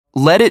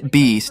Let It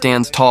Be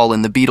stands tall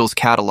in the Beatles'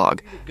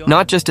 catalog,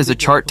 not just as a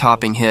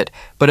chart-topping hit,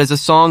 but as a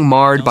song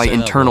marred by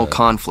internal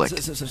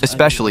conflict,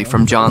 especially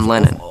from John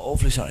Lennon.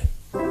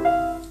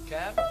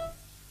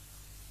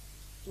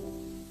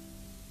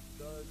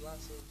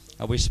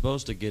 Are we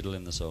supposed to giddle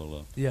in the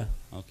solo? Yeah.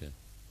 Okay.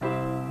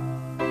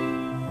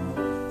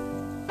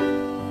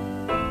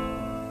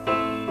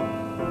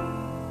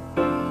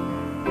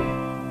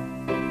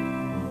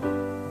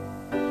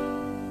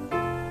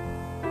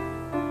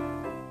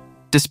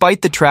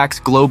 Despite the track's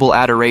global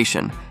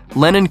adoration,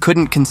 Lennon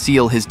couldn't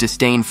conceal his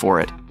disdain for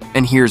it,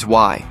 and here's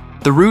why.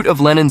 The root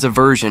of Lennon's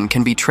aversion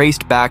can be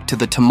traced back to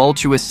the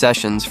tumultuous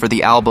sessions for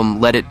the album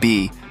Let It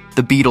Be,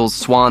 the Beatles'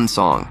 swan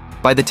song.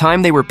 By the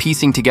time they were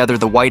piecing together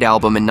the White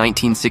Album in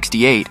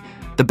 1968,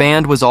 the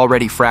band was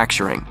already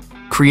fracturing.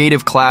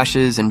 Creative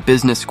clashes and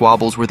business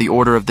squabbles were the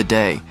order of the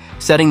day,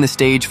 setting the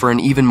stage for an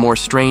even more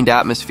strained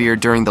atmosphere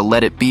during the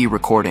Let It Be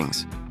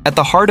recordings. At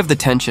the heart of the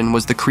tension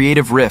was the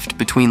creative rift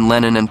between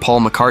Lennon and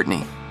Paul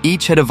McCartney.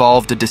 Each had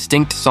evolved a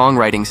distinct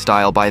songwriting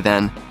style by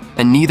then,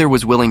 and neither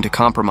was willing to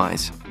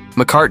compromise.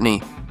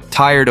 McCartney,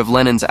 tired of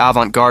Lennon's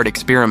avant-garde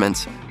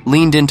experiments,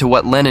 leaned into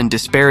what Lennon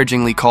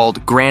disparagingly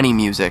called granny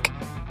music,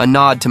 a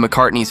nod to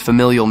McCartney's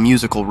familial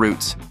musical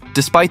roots.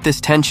 Despite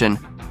this tension,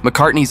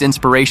 McCartney's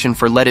inspiration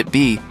for Let It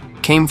Be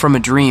came from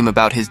a dream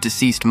about his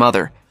deceased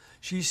mother.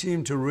 She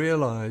seemed to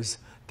realize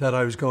that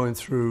I was going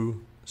through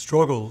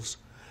struggles,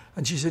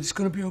 and she said, "It's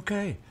going to be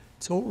okay.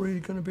 It's all really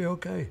going to be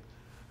okay."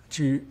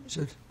 She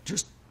said,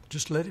 just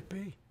let it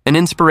be. An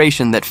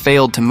inspiration that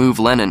failed to move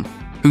Lennon,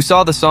 who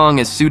saw the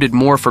song as suited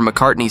more for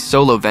McCartney's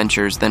solo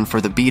ventures than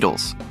for the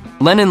Beatles.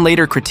 Lennon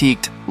later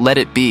critiqued Let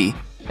It Be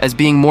as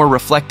being more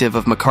reflective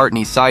of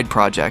McCartney's side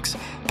projects,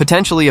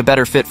 potentially a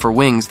better fit for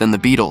Wings than the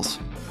Beatles.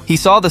 He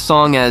saw the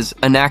song as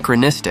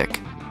anachronistic,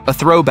 a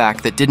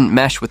throwback that didn't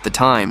mesh with the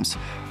times,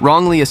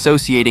 wrongly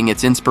associating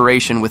its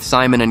inspiration with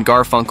Simon and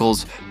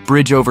Garfunkel's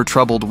Bridge Over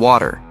Troubled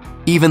Water,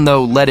 even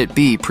though Let It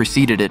Be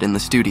preceded it in the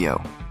studio.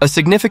 A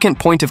significant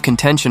point of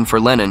contention for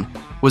Lennon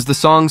was the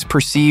song's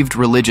perceived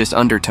religious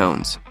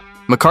undertones.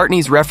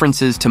 McCartney's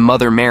references to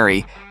Mother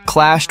Mary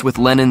clashed with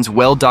Lennon's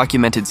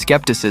well-documented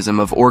skepticism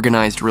of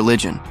organized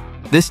religion.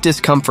 This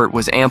discomfort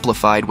was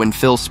amplified when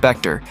Phil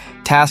Spector,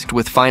 tasked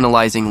with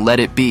finalizing Let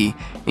It Be,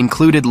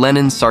 included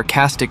Lennon's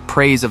sarcastic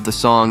praise of the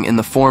song in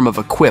the form of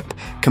a quip,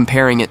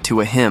 comparing it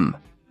to a hymn.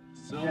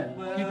 Yeah,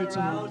 keep it to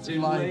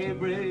light,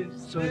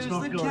 so it's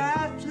not going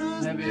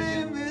heavy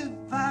again.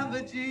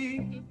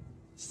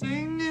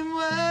 Singing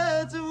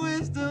words of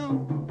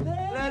wisdom,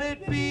 let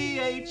it be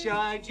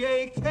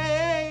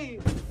H-I-J-K.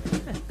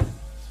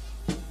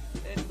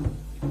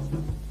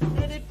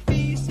 Let it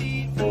be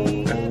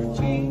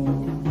C-D-F-G.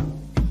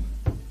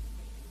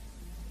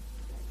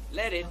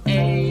 Let it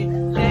A,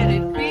 let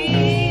it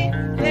B,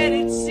 let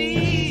it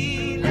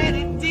C, let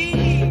it D.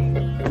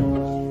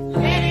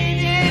 Let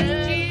it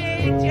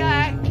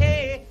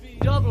F-G-H-I-K,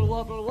 double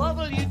wobble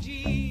wobble you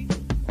G.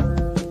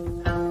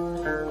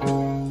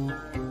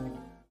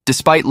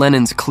 Despite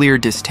Lennon's clear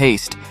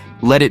distaste,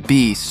 Let It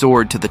Be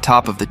soared to the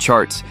top of the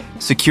charts,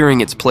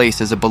 securing its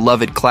place as a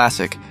beloved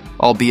classic,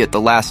 albeit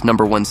the last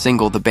 #1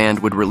 single the band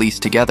would release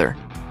together.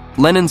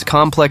 Lennon's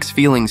complex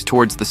feelings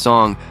towards the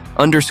song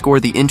underscore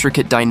the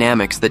intricate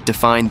dynamics that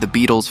defined the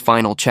Beatles'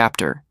 final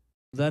chapter.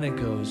 Then it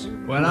goes,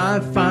 when I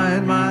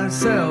find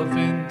myself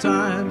in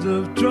times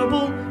of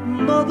trouble,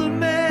 Mother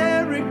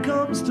Mary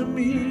comes to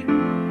me,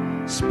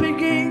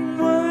 speaking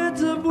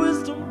words of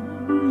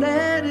wisdom,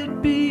 let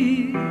it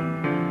be.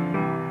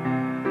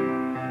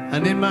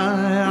 And in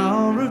my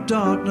hour of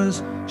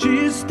darkness,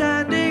 she is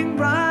standing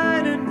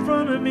right in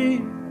front of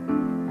me,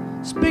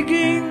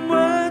 speaking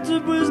words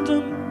of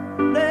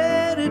wisdom, let